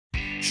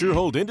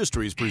Shurhold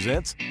Industries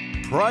presents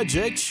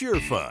Project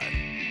Shurfun.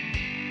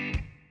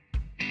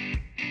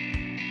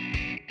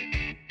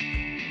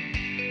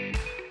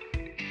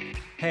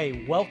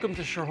 Hey, welcome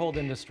to Shurhold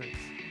Industries.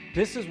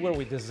 This is where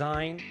we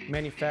design,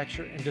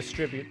 manufacture, and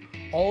distribute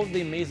all of the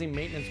amazing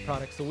maintenance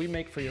products that we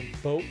make for your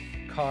boat,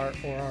 car,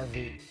 or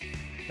RV.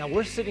 Now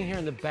we're sitting here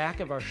in the back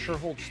of our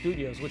Shurhold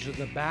Studios, which is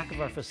the back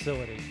of our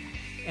facility,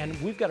 and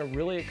we've got a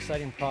really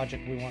exciting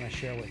project we want to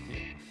share with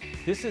you.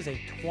 This is a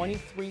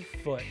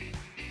 23-foot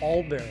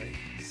Albury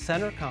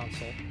center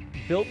console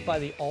built by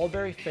the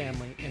Albury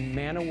family in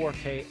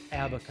Maniwaki,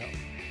 Abaco.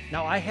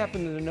 Now I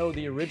happen to know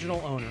the original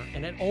owner,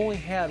 and it only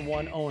had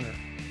one owner.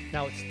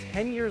 Now it's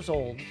 10 years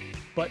old,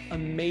 but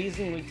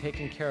amazingly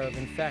taken care of.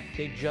 In fact,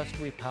 they just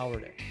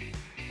repowered it.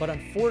 But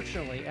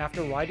unfortunately,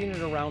 after riding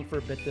it around for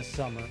a bit this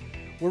summer,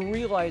 we're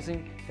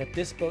realizing that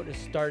this boat is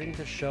starting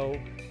to show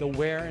the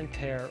wear and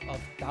tear of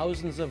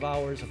thousands of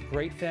hours of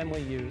great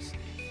family use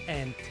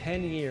and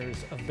 10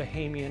 years of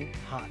Bahamian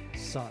hot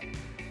sun.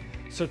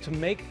 So to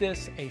make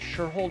this a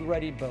Shurhold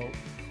ready boat,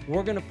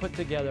 we're going to put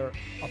together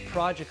a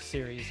project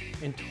series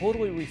in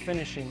totally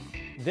refinishing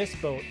this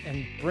boat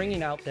and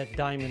bringing out that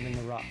diamond in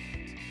the rough.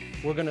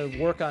 We're going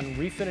to work on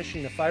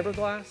refinishing the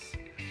fiberglass,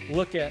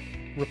 look at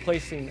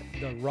replacing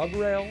the rub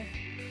rail.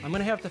 I'm going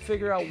to have to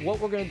figure out what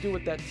we're going to do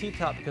with that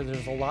T-top because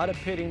there's a lot of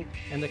pitting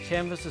and the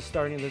canvas is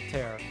starting to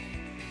tear.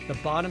 The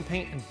bottom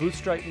paint and boot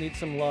stripe need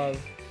some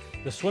love.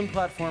 The swim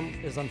platform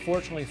is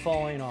unfortunately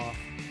falling off.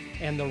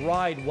 And the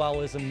ride,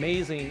 while is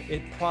amazing,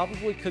 it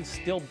probably could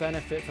still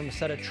benefit from a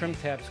set of trim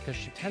tabs because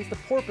she tends to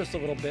porpoise a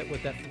little bit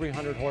with that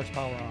 300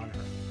 horsepower on her.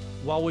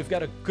 While we've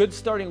got a good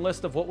starting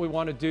list of what we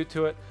want to do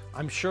to it,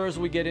 I'm sure as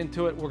we get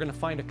into it, we're going to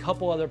find a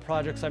couple other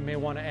projects I may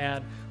want to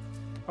add.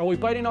 Are we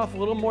biting off a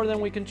little more than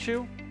we can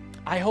chew?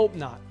 I hope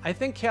not. I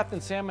think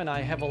Captain Sam and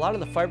I have a lot of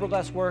the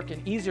fiberglass work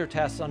and easier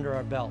tasks under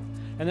our belt.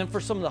 And then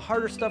for some of the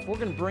harder stuff, we're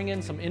going to bring in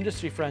some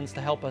industry friends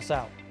to help us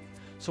out.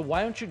 So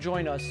why don't you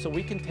join us so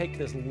we can take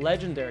this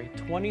legendary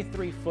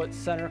 23-foot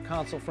center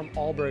console from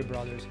Albury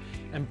Brothers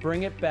and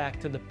bring it back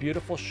to the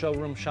beautiful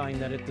showroom shine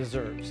that it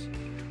deserves.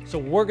 So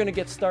we're going to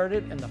get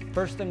started, and the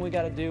first thing we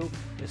got to do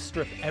is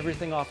strip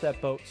everything off that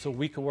boat so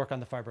we can work on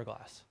the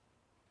fiberglass.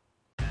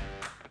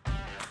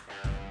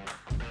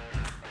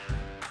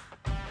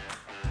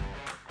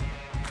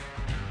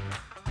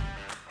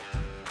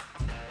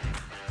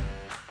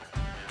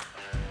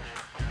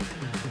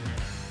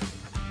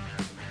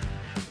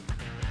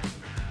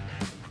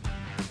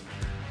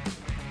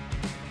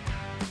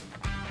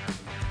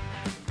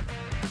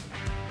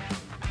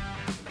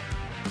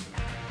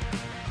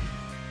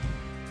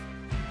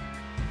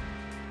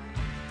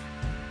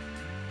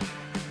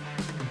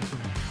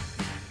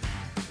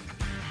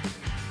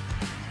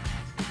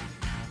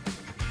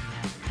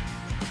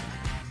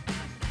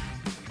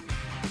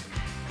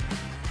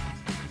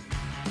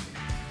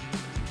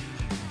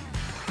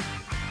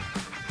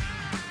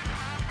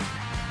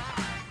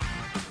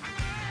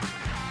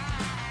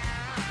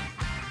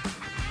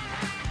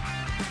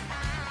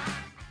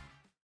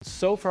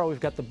 So far we've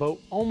got the boat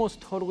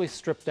almost totally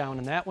stripped down,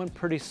 and that went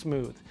pretty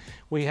smooth.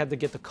 We had to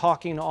get the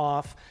caulking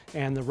off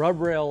and the rub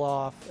rail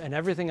off and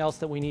everything else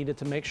that we needed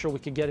to make sure we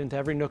could get into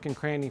every nook and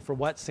cranny for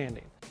wet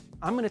sanding.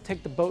 I'm going to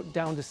take the boat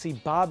down to see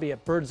Bobby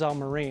at Birdsall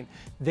Marine.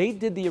 They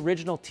did the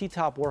original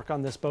T-top work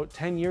on this boat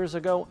 10 years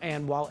ago,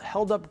 and while it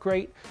held up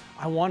great,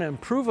 I want to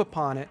improve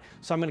upon it.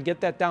 So I'm going to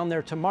get that down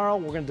there tomorrow.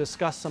 We're going to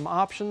discuss some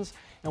options,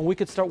 and we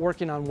could start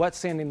working on wet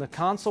sanding the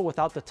console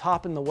without the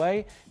top in the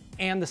way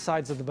and the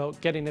sides of the boat,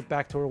 getting it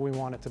back to where we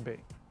want it to be.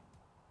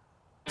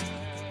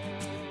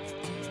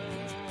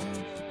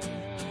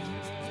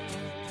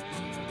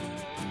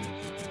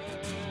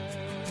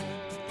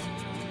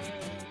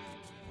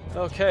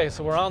 Okay,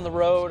 so we're on the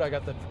road. I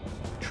got the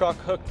truck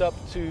hooked up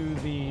to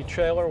the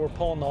trailer. We're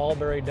pulling the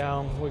Albury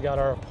down. We got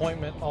our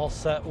appointment all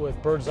set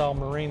with Birdsall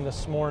Marine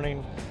this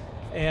morning.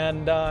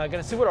 And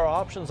gonna see what our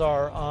options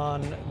are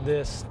on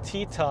this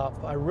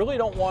T-top. I really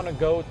don't want to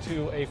go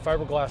to a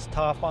fiberglass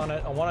top on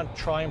it. I want to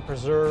try and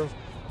preserve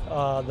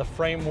the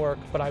framework,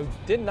 but I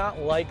did not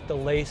like the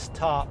lace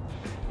top.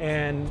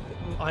 And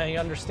my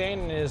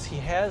understanding is he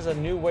has a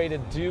new way to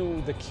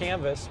do the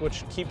canvas,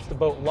 which keeps the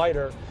boat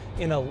lighter,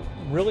 in a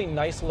really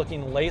nice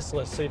looking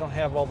laceless, so you don't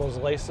have all those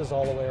laces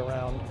all the way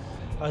around.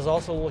 I was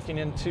also looking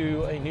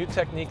into a new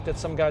technique that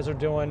some guys are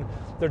doing.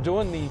 They're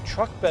doing the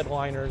truck bed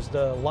liners,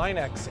 the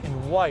Line-X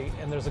in white,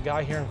 and there's a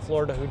guy here in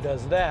Florida who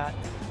does that.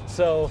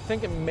 So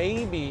thinking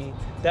maybe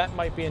that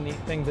might be a neat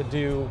thing to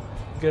do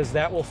because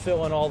that will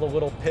fill in all the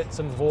little pits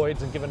and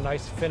voids and give a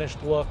nice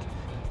finished look.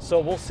 So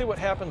we'll see what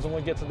happens when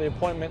we get to the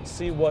appointment,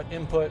 see what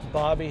input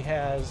Bobby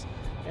has,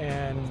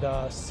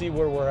 and see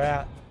where we're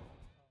at.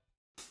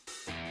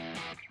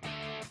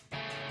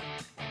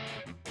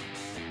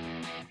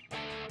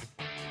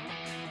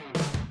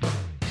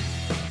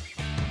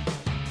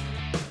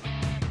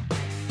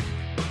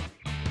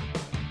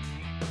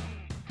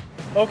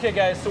 Okay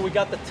guys, so we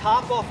got the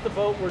top off the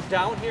boat. We're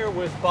down here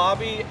with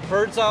Bobby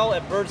Birdsall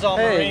at Birdsall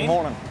Marine. Hey, good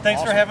morning.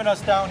 Thanks for having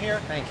us down here.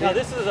 Thank you. Now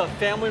this is a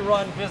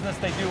family-run business.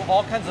 They do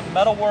all kinds of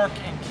metalwork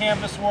and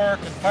canvas work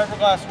and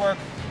fiberglass work.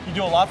 You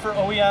do a lot for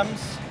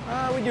OEMs.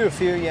 We do a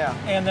few, yeah.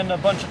 And then a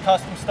bunch of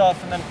custom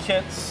stuff and then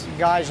kits.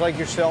 Guys like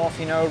yourself,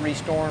 you know,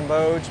 restoring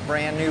boats,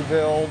 brand new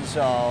builds,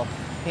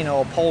 you know,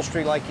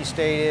 upholstery like you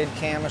stated,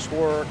 canvas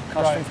work,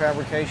 custom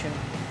fabrication.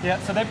 Yeah,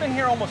 so they've been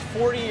here almost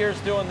 40 years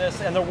doing this,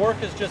 and their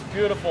work is just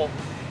beautiful.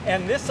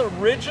 And this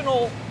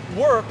original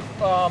work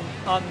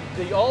on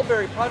the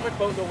Albury project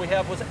boat that we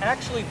have was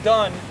actually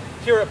done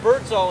here at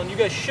Birdsall, and you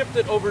guys shipped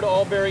it over to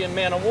Albury in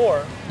Man of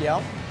War.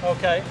 Yeah.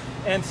 Okay,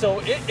 and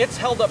so it's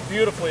held up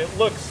beautifully. It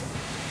looks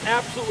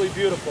absolutely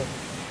beautiful.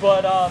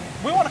 But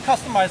we want to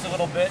customize a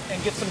little bit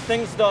and get some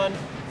things done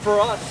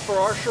for us, for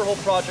our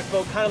Shurhold project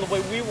boat, kind of the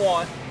way we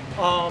want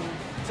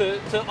to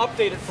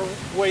update it for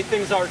the way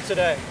things are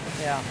today.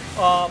 Yeah.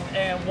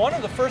 And one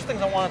of the first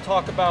things I want to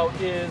talk about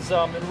is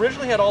it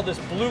originally had all this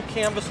blue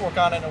canvas work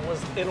on it, and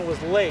it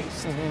was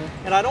laced.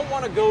 And I don't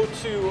want to go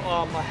to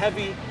a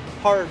heavy,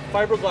 hard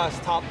fiberglass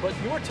top, but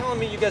you were telling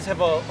me you guys have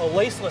a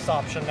laceless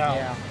option now.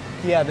 Yeah.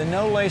 Yeah, the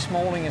no lace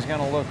molding is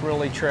going to look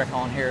really trick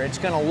on here. It's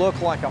going to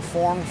look like a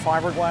formed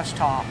fiberglass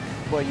top,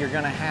 but you're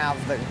going to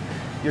have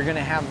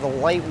the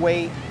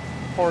lightweight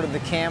part of the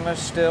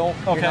canvas still.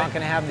 Okay. You're not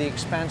going to have the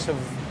expense of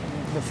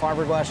the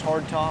fiberglass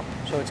hardtop,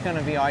 so it's going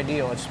to be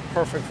ideal. It's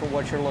perfect for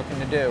what you're looking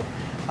to do.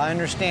 I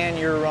understand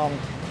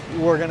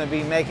we're going to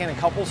be making a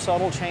couple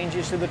subtle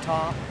changes to the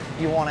top.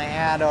 You want to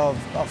add a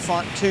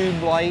front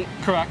tube light.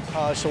 Correct.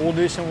 So we'll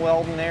do some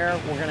welding there.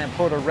 We're going to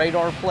put a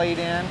radar plate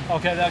in.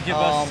 Okay, that'll give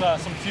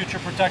us some future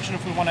protection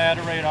if we want to add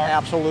a radar.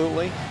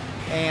 Absolutely.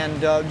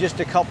 And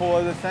just a couple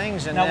other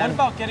things. And now, what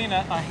about getting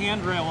a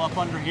handrail up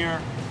under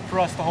here for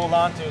us to hold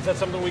on to? Is that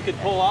something we could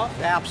pull off?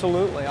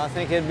 Absolutely. I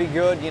think it'd be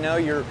good. You know,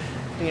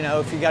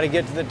 if you got to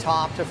get to the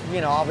top to,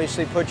 you know,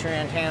 obviously put your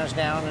antennas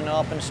down and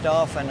up and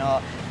stuff. And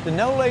the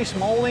no lace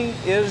molding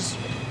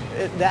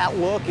that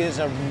look is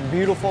a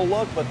beautiful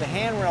look, but the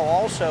handrail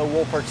also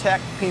will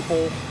protect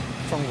people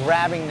from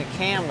grabbing the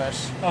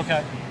canvas.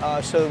 Okay.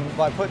 So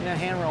by putting that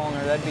handrail on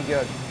there, that'd be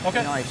good.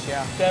 Okay. Nice,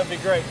 yeah. That'd be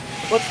great.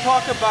 Let's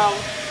talk about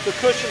the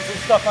cushions and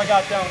stuff I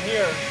got down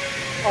here.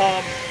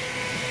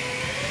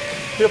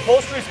 The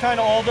upholstery's kind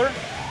of older.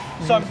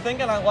 So I'm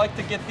thinking I'd like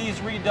to get these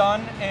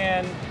redone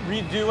and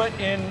redo it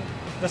in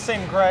the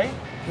same gray.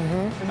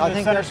 I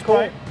think that's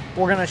cool.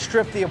 We're going to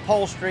strip the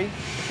upholstery.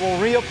 We'll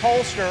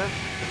reupholster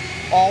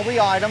all the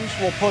items.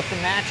 We'll put the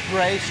match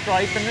gray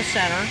stripe in the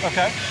center.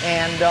 Okay.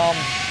 And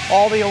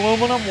all the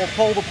aluminum, we'll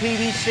pull the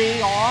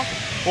PVC off.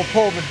 We'll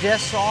pull the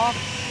discs off.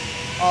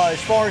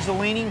 As far as the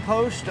leaning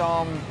post,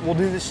 we'll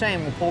do the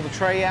same. We'll pull the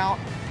tray out.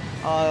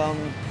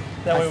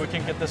 That way we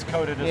can get this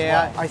coated as well.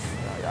 Yeah,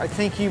 I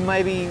think you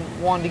maybe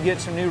wanted to get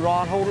some new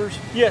rod holders.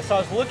 Yes, I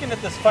was looking at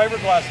this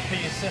fiberglass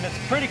piece, and it's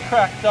pretty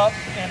cracked up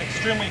and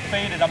extremely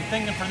faded. I'm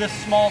thinking for this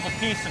small of a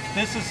piece, if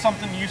this is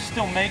something you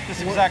still make,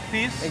 this exact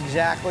piece?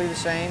 Exactly the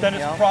same. Then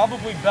it's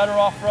probably better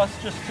off for us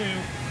just to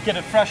get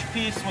a fresh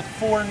piece with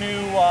 4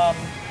 new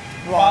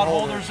rod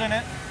holders in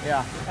it.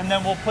 Yeah. And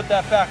then we'll put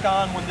that back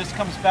on when this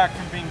comes back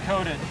from being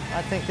coated.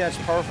 I think that's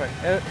perfect.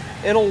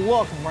 It'll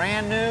look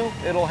brand new.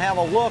 It'll have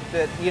a look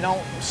that you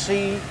don't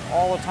see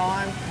all the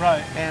time.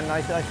 Right. And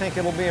I think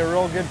it'll be a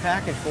real good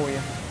package for you.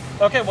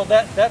 Okay, well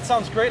that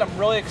sounds great. I'm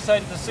really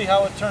excited to see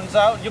how it turns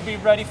out. You'll be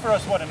ready for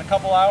us, what, in a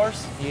couple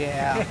hours?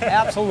 Yeah,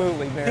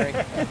 absolutely, Barry.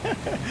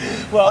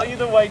 Well,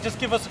 either way, just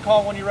give us a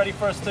call when you're ready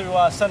for us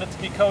to send it to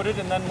be coated,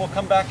 and then we'll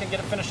come back and get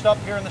it finished up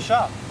here in the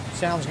shop.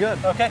 Sounds good.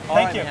 Okay,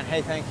 thank you. Man.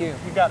 Hey, thank you.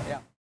 You got it. Yeah.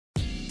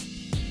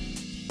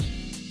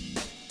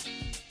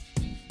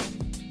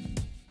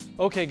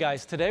 Okay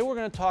guys, today we're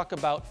going to talk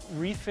about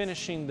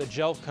refinishing the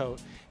gel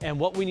coat and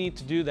what we need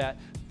to do that.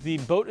 The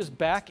boat is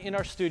back in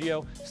our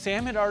studio.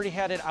 Sam had already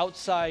had it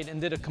outside and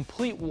did a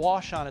complete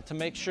wash on it to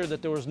make sure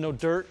that there was no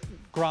dirt,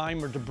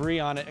 grime, or debris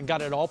on it, and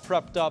got it all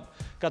prepped up,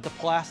 got the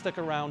plastic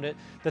around it.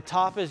 The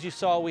top, as you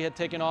saw, we had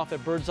taken off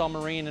at Birdsall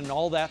Marine, and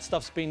all that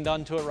stuff's being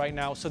done to it right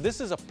now. So this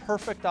is a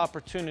perfect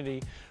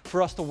opportunity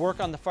for us to work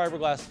on the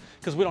fiberglass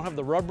because we don't have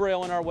the rub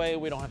rail in our way,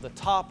 we don't have the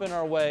top in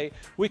our way.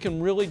 We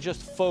can really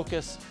just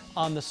focus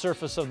on the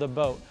surface of the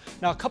boat.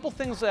 Now, a couple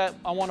things that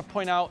I want to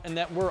point out and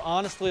that we're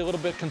honestly a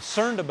little bit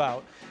concerned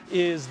about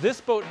is this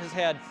boat has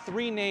had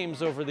 3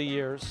 names over the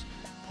years,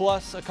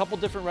 plus a couple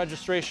different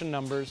registration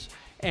numbers.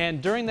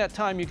 And during that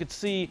time, you could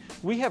see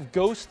we have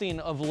ghosting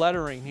of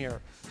lettering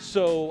here.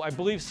 So I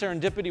believe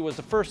Serendipity was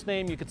the first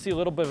name. You could see a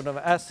little bit of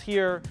an S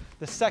here.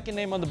 The second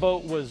name on the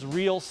boat was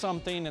Real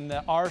something, and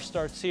the R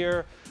starts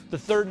here. The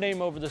third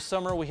name over the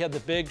summer, we had the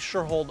big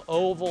Shurhold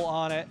oval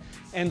on it.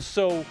 And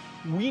so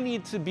we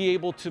need to be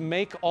able to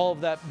make all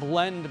of that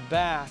blend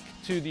back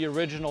to the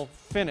original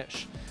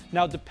finish.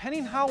 Now,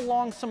 depending how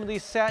long some of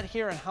these sat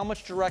here and how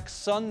much direct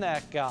sun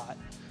that got,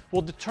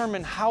 will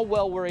determine how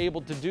well we're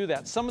able to do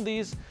that. Some of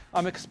these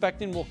I'm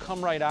expecting will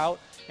come right out,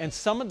 and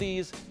some of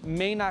these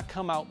may not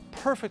come out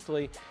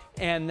perfectly,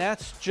 and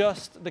that's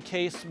just the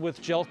case with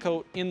gel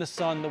coat in the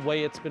sun the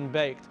way it's been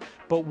baked.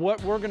 But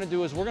what we're gonna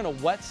do is we're gonna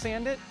wet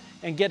sand it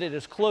and get it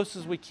as close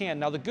as we can.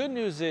 Now the good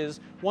news is,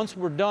 once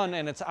we're done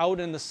and it's out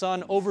in the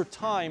sun, over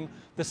time,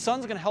 the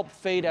sun's gonna help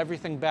fade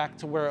everything back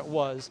to where it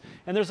was.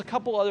 And there's a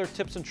couple other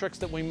tips and tricks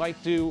that we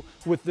might do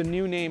with the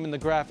new name and the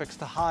graphics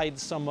to hide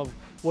some of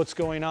what's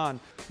going on.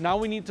 Now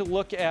we need to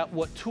look at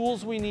what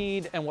tools we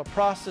need and what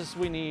process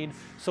we need.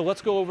 So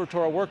let's go over to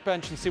our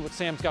workbench and see what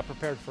Sam's got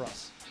prepared for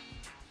us.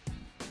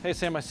 Hey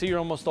Sam, I see you're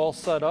almost all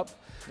set up.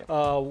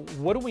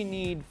 What do we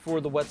need for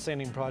the wet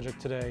sanding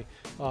project today?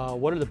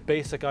 What are the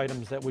basic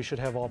items that we should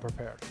have all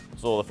prepared?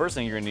 So the first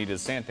thing you're going to need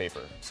is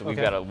sandpaper. So we've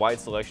got a wide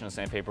selection of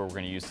sandpaper we're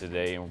going to use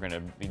today, and we're going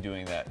to be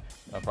doing that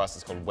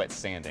process called wet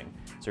sanding.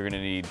 So you're going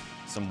to need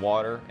some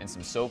water and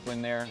some soap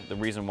in there. The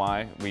reason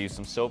why we use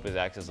some soap is it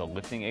acts as a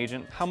lifting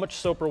agent. How much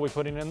soap are we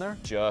putting in there?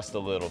 Just a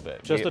little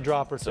bit. Just a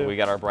drop or two? So we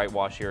got our bright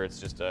wash here. It's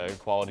just a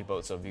quality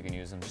boat soap. You can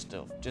use them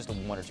just a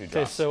 1 or 2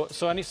 drops. Okay,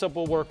 so any soap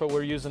will work, but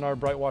we're using our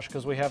bright wash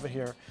because we have it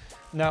here.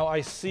 Now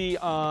I see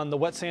on the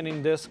wet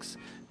sanding discs,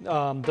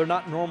 they're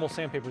not normal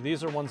sandpaper.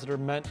 These are ones that are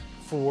meant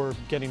for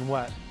getting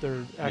wet.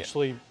 They're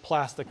actually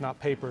plastic, not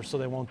paper, so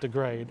they won't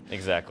degrade.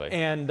 Exactly.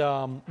 And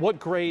what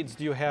grades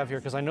do you have here?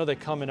 Because I know they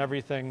come in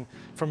everything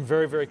from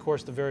very, very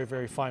coarse to very,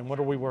 very fine. What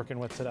are we working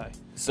with today?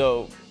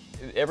 So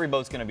every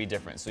boat's going to be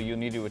different, so you'll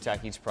need to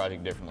attack each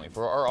project differently.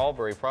 For our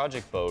Albury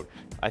project boat,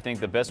 I think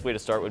the best way to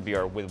start would be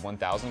with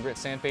 1000 grit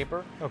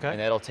sandpaper. Okay. And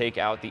that'll take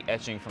out the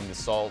etching from the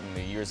salt and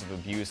the years of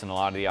abuse and a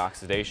lot of the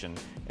oxidation.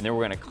 And then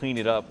we're going to clean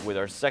it up with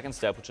our second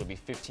step, which will be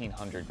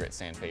 1500 grit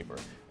sandpaper.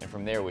 And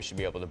from there, we should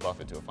be able to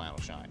buff it to a final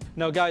shine.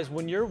 Now guys,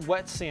 when you're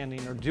wet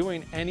sanding or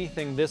doing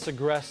anything this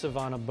aggressive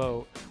on a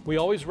boat, we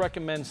always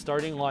recommend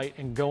starting light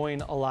and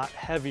going a lot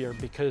heavier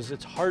because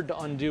it's hard to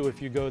undo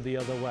if you go the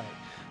other way.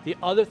 The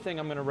other thing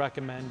I'm going to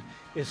recommend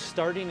is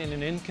starting in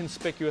an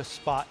inconspicuous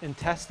spot and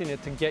testing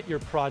it to get your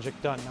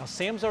project done. Now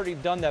Sam's already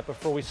done that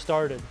before we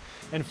started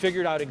and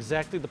figured out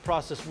exactly the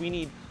process we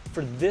need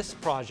for this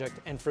project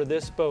and for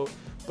this boat,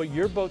 but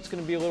your boat's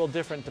going to be a little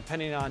different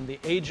depending on the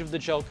age of the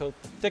gel coat,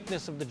 the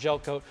thickness of the gel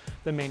coat,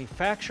 the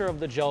manufacturer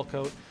of the gel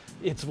coat.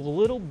 It's a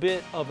little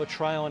bit of a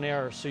trial and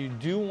error, so you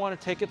do want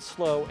to take it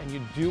slow and you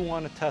do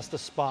want to test the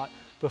spot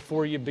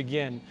before you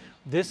begin.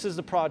 This is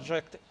the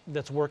project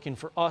that's working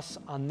for us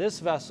on this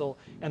vessel,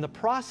 and the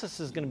process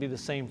is going to be the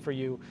same for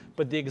you,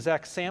 but the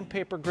exact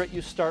sandpaper grit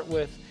you start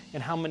with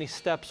and how many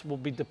steps will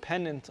be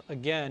dependent,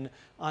 again,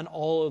 on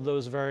all of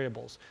those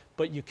variables.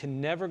 But you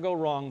can never go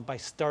wrong by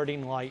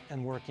starting light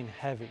and working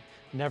heavy.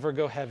 Never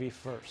go heavy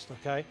first,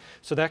 okay?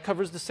 So that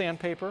covers the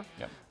sandpaper.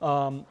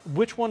 Yep.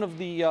 Which one of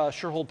the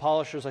Shurhold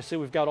polishers, I see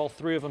we've got all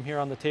 3 of them here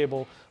on the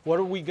table, what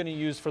are we going to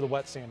use for the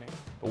wet sanding?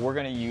 But we're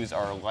going to use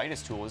our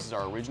lightest tool. This is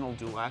our original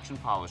dual action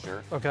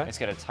polisher. Okay. It's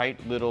got a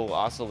tight little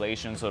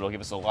oscillation, so it'll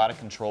give us a lot of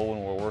control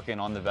when we're working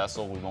on the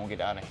vessel. We won't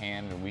get out of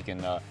hand, and we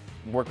can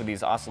work with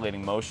these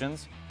oscillating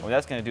motions. And what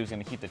that's going to do is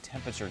going to keep the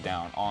temperature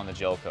down on the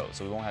gel coat,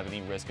 so we won't have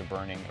any risk of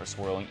burning or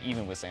swirling,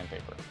 even with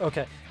sandpaper.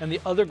 Okay, and the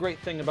other great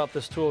thing about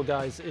this tool,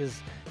 guys,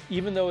 is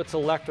even though it's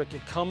electric,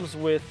 it comes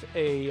with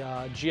a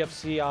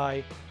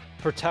GFCI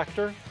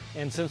protector,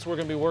 and since we're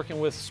going to be working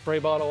with spray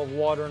bottle of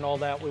water and all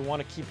that, we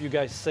want to keep you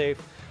guys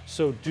safe.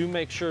 So do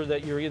make sure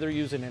that you're either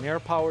using an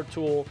air-powered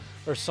tool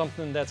or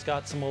something that's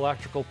got some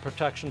electrical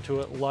protection to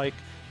it, like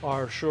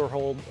our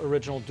Shurhold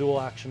original dual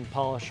action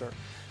polisher.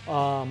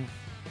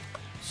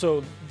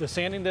 So the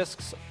sanding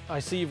discs, I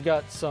see you've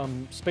got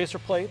some spacer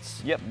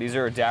plates. Yep, these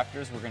are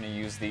adapters. We're going to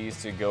use these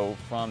to go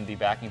from the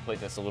backing plate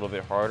that's a little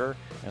bit harder,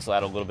 and this will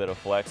add a little bit of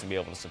flex and be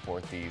able to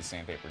support these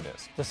sandpaper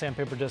discs. The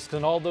sandpaper discs,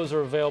 and all those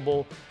are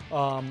available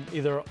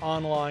either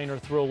online or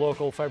through a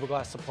local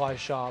fiberglass supply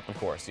shop. Of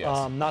course,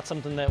 yes. Not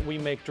something that we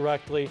make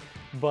directly,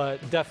 but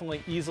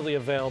definitely easily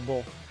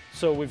available.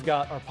 So we've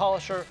got our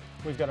polisher,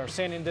 we've got our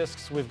sanding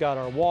discs, we've got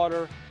our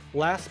water.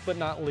 Last but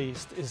not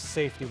least is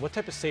safety. What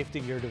type of safety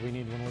gear do we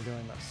need when we're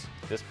doing this?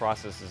 This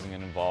process is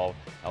going to involve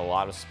a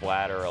lot of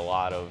splatter, a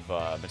lot of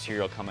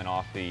material coming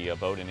off the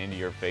boat and into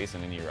your face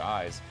and into your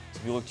eyes.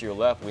 So if you look to your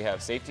left, we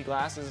have safety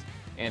glasses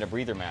and a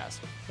breather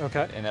mask.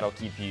 Okay. And that'll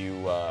keep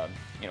you,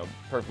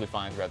 perfectly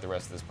fine throughout the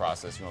rest of this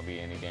process. You won't be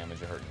any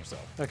damage or hurting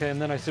yourself. Okay, and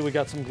then I see we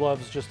got some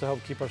gloves just to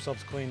help keep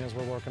ourselves clean as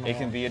we're working along. It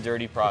can be a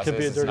dirty process. It can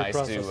be a dirty it's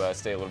nice process. to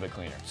stay a little bit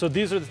cleaner. So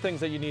these are the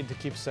things that you need to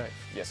keep safe.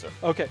 Yes, sir.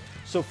 Okay,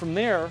 so from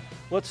there,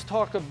 let's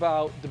talk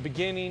about the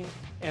beginning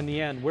and the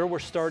end, where we're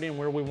starting,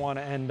 where we want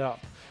to end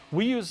up.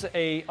 We use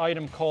an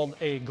item called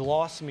a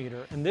gloss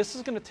meter, and this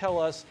is going to tell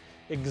us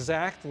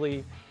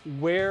exactly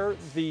where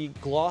the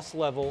gloss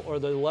level or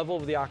the level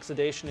of the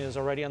oxidation is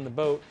already on the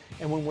boat,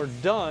 and when we're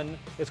done,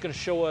 it's going to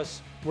show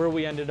us where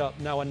we ended up.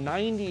 Now a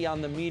 90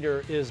 on the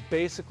meter is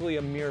basically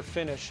a mirror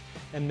finish,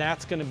 and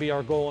that's going to be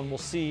our goal, and we'll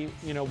see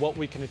what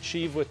we can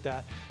achieve with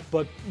that.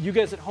 But you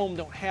guys at home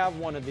don't have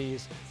one of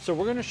these, so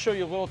we're going to show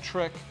you a little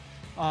trick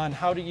on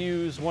how to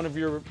use one of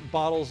your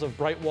bottles of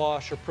Bright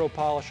Wash or Pro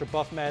Polish or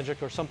Buff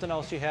Magic or something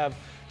else you have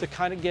to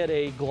kind of get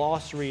a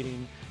gloss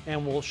reading,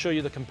 and we'll show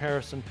you the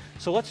comparison.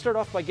 So let's start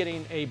off by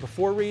getting a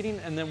before reading,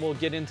 and then we'll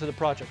get into the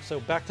project. So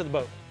back to the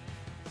boat.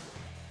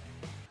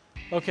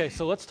 Okay,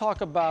 so let's talk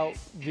about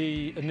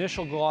the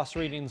initial gloss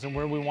readings and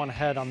where we want to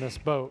head on this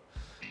boat.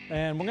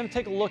 And we're going to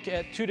take a look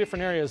at two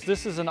different areas.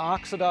 This is an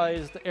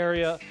oxidized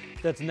area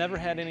that's never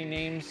had any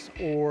names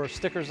or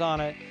stickers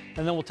on it.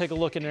 And then we'll take a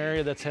look at an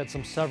area that's had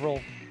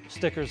several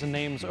stickers and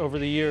names over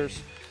the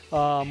years.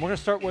 We're going to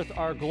start with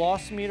our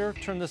gloss meter.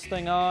 Turn this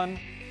thing on.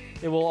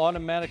 It will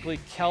automatically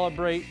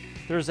calibrate.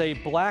 There's a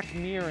black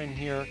mirror in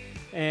here,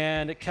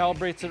 and it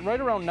calibrates it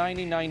right around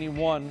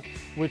 90-91,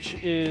 which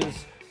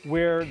is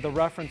where the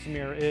reference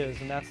mirror is,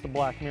 and that's the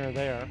black mirror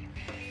there.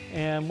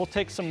 And we'll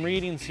take some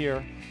readings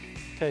here.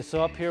 Okay,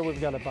 so up here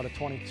we've got about a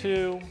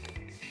 22,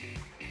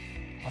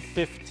 a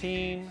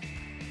 15,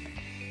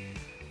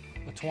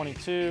 a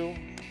 22,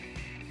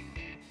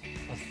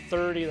 a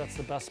 30, that's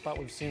the best spot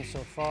we've seen so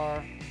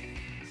far,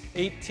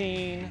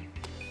 18,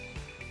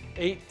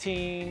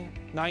 18,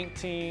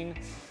 19.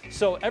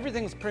 So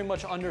everything's pretty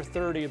much under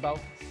 30,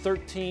 about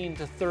 13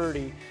 to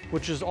 30,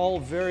 which is all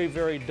very,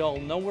 very dull,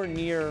 nowhere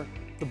near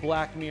the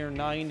black mirror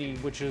 90,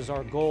 which is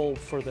our goal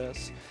for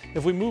this.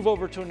 If we move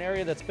over to an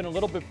area that's been a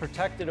little bit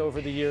protected over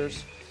the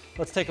years,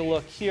 let's take a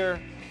look here.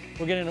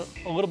 We're getting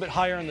a little bit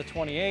higher in the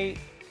 28.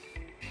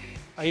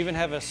 I even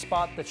have a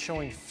spot that's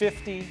showing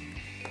 50,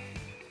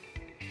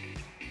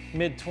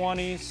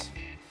 mid-20s,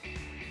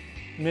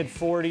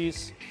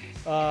 mid-40s.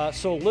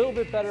 So a little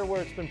bit better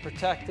where it's been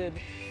protected,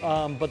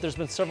 but there's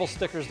been several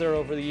stickers there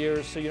over the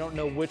years, so you don't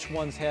know which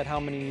ones had how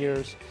many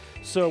years.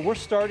 So we're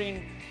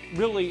starting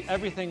really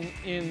everything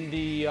in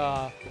the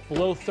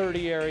below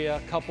 30 area,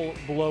 a couple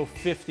below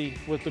 50,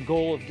 with the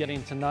goal of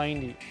getting to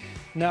 90.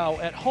 Now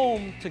at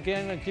home, to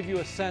give you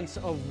a sense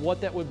of what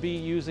that would be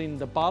using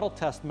the bottle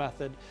test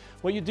method,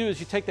 what you do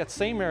is you take that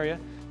same area,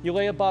 you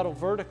lay a bottle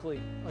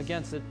vertically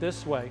against it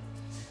this way.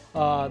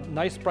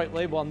 Nice bright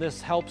label on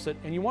this helps it,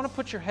 and you want to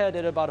put your head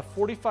at about a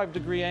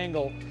 45-degree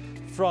angle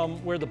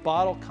from where the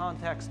bottle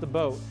contacts the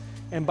boat.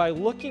 And by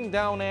looking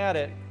down at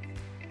it,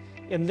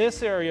 in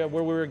this area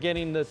where we were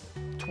getting the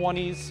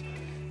 20s,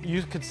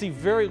 you could see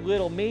very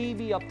little,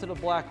 maybe up to the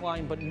black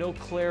line, but no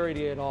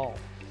clarity at all.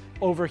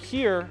 Over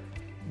here,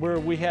 where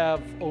we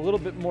have a little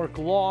bit more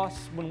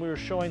gloss, when we were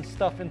showing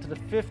stuff into the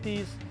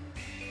 50s,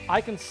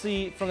 I can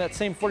see from that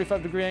same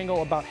 45-degree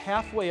angle about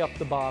halfway up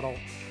the bottle,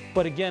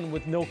 but again,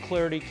 with no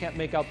clarity, can't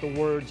make out the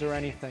words or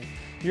anything.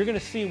 You're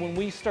gonna see when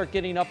we start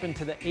getting up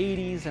into the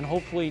 80s and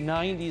hopefully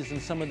 90s in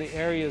some of the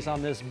areas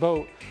on this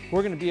boat,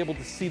 we're gonna be able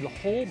to see the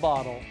whole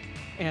bottle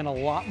and a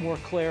lot more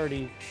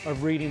clarity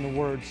of reading the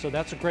words. So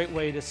that's a great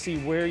way to see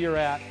where you're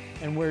at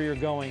and where you're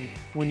going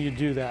when you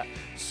do that.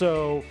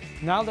 So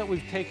now that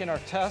we've taken our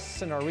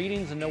tests and our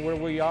readings and know where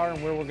we are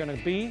and where we're gonna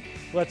be,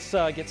 let's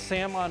get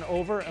Sam on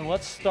over and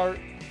let's start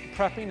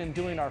prepping and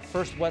doing our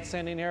first wet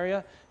sanding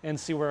area and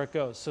see where it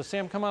goes. So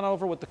Sam, come on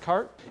over with the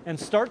cart and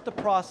start the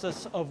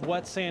process of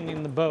wet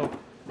sanding the boat.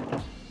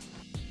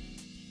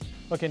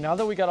 Okay, now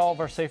that we got all of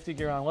our safety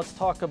gear on, let's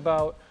talk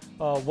about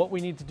what we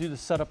need to do to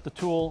set up the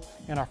tool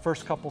and our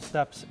first couple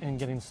steps in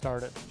getting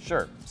started.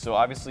 Sure. So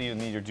obviously you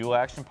need your dual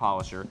action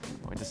polisher.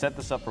 To set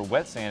this up for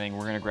wet sanding,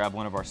 we're going to grab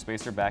one of our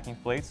spacer backing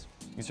plates.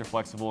 These are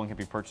flexible and can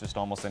be purchased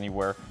almost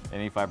anywhere,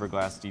 any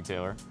fiberglass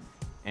detailer.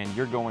 And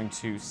you're going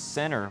to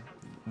center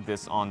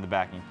this on the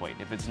backing plate.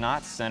 If it's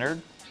not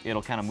centered,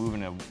 it'll kind of move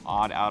in an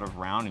odd out of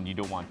round, and you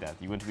don't want that.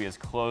 You want to be as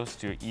close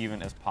to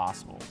even as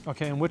possible.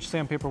 Okay, and which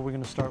sandpaper are we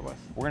going to start with?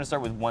 We're going to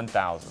start with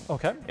 1000.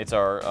 Okay. It's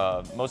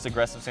our most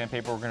aggressive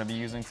sandpaper we're going to be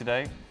using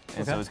today,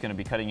 and so it's going to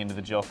be cutting into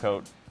the gel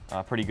coat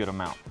a pretty good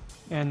amount.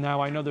 And now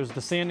I know there's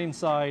the sanding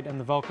side and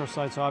the Velcro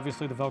side, so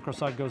obviously the Velcro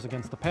side goes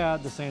against the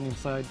pad, the sanding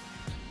side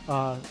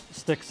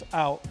sticks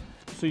out.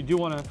 So you do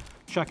want to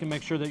check and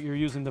make sure that you're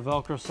using the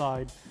Velcro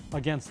side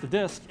against the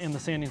disc and the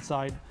sanding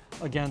side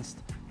against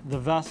the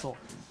vessel.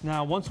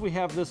 Now, once we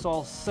have this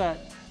all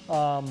set,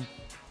 I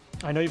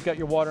know you've got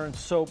your water and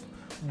soap.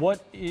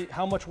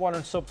 How much water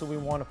and soap do we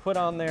want to put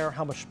on there?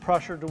 How much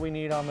pressure do we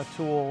need on the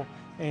tool?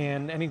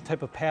 And any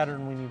type of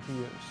pattern we need to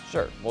use?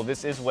 Sure. Well,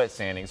 this is wet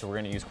sanding, so we're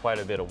going to use quite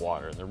a bit of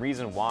water. And the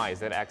reason why is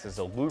that it acts as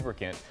a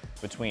lubricant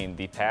between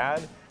the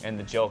pad and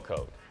the gel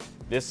coat.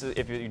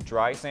 If you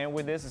dry sand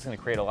with this, it's going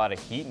to create a lot of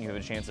heat and you have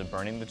a chance of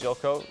burning the gel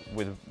coat.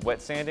 With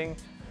wet sanding,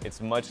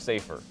 it's much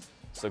safer.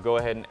 So go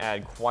ahead and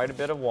add quite a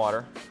bit of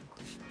water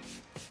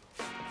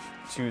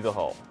to the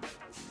hull.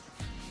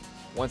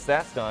 Once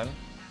that's done,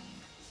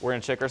 we're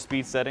going to check our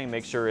speed setting,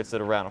 make sure it's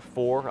at around a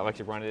 4. I like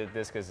to run it at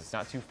this because it's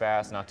not too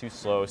fast, not too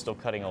slow, still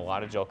cutting a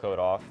lot of gel coat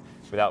off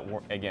without,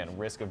 again,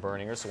 risk of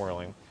burning or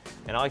swirling.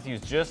 And I like to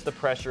use just the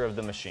pressure of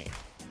the machine.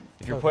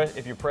 If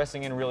you're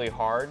pressing in really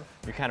hard,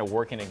 you're kind of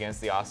working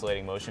against the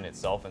oscillating motion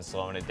itself and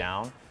slowing it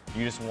down.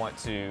 You just want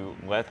to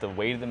let the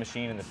weight of the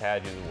machine and the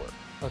pad do the work.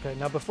 Okay,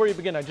 now before you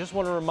begin, I just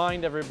want to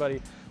remind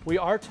everybody, we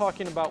are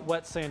talking about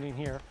wet sanding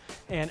here,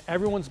 and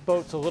everyone's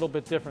boat's a little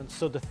bit different.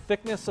 So the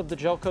thickness of the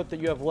gel coat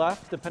that you have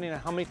left, depending on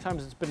how many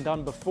times it's been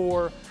done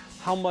before,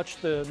 how much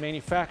the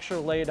manufacturer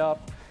laid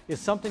up, is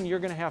something you're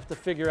going to have to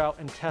figure out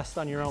and test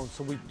on your own.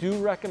 So we do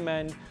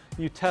recommend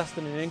you test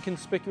in an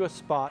inconspicuous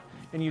spot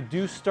and you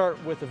do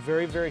start with a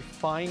very, very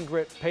fine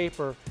grit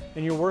paper,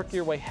 and you work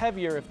your way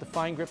heavier if the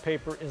fine grit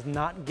paper is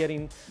not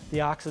getting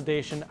the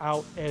oxidation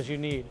out as you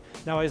need.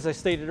 Now, as I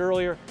stated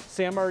earlier,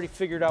 Sam already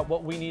figured out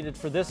what we needed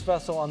for this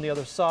vessel on the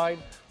other side.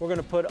 We're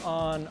gonna put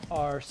on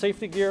our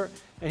safety gear,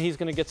 and he's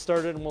gonna get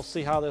started, and we'll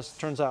see how this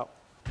turns out.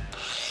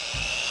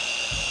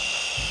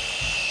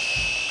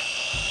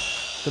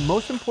 The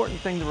most important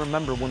thing to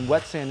remember when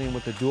wet sanding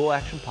with the dual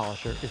action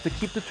polisher is to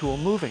keep the tool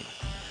moving.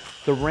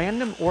 The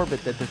random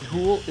orbit that the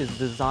tool is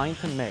designed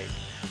to make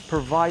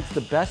provides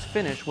the best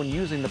finish when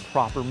using the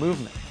proper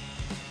movement.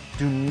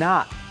 Do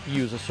not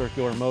use a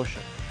circular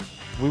motion.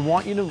 We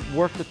want you to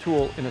work the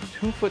tool in a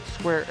 2-foot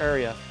square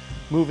area,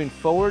 moving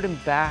forward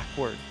and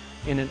backward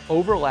in an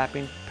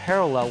overlapping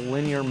parallel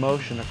linear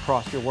motion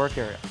across your work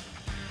area.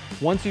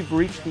 Once you've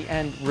reached the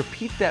end,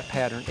 repeat that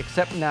pattern,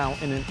 except now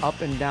in an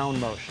up and down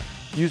motion,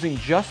 using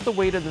just the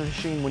weight of the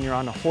machine when you're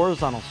on a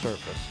horizontal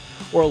surface,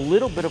 or a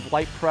little bit of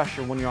light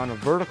pressure when you're on a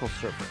vertical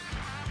surface.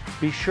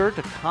 Be sure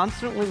to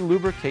constantly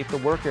lubricate the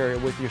work area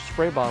with your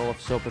spray bottle of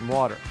soap and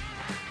water.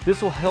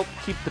 This will help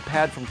keep the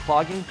pad from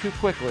clogging too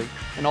quickly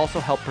and also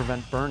help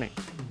prevent burning.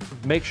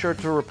 Make sure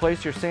to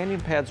replace your sanding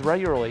pads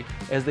regularly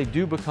as they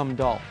do become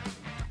dull.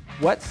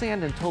 Wet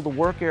sand until the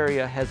work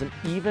area has an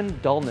even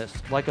dullness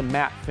like a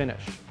matte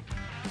finish.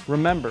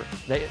 Remember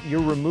that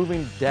you're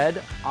removing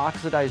dead,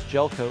 oxidized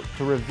gel coat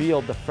to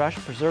reveal the fresh,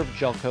 preserved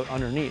gel coat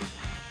underneath.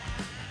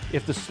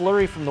 If the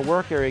slurry from the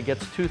work area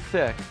gets too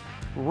thick,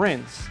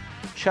 rinse,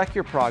 check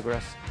your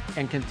progress,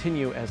 and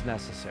continue as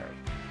necessary.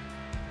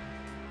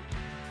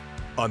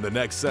 On the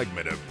next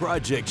segment of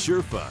Project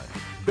Shurfun,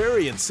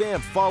 Barry and Sam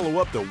follow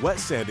up the wet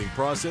sanding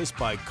process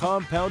by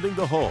compounding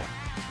the hull,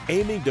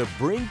 aiming to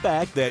bring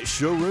back that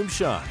showroom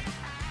shine.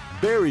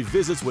 Barry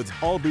visits with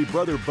Albury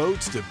Brothers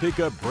boats to pick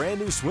up brand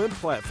new swim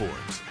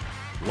platforms.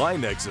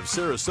 Linex of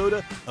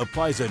Sarasota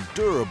applies a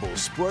durable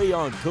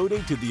spray-on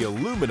coating to the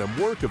aluminum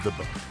work of the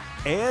boat.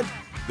 And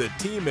the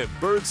team at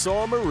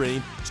Birdsall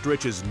Marine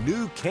stretches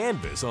new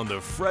canvas on the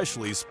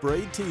freshly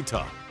sprayed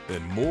T-top,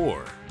 and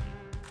more.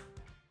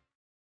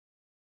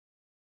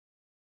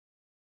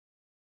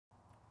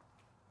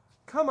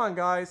 Come on,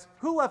 guys.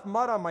 Who left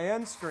mud on my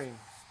end screen?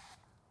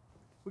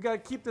 We got to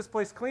keep this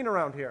place clean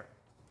around here.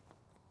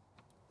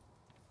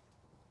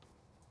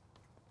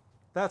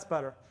 That's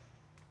better.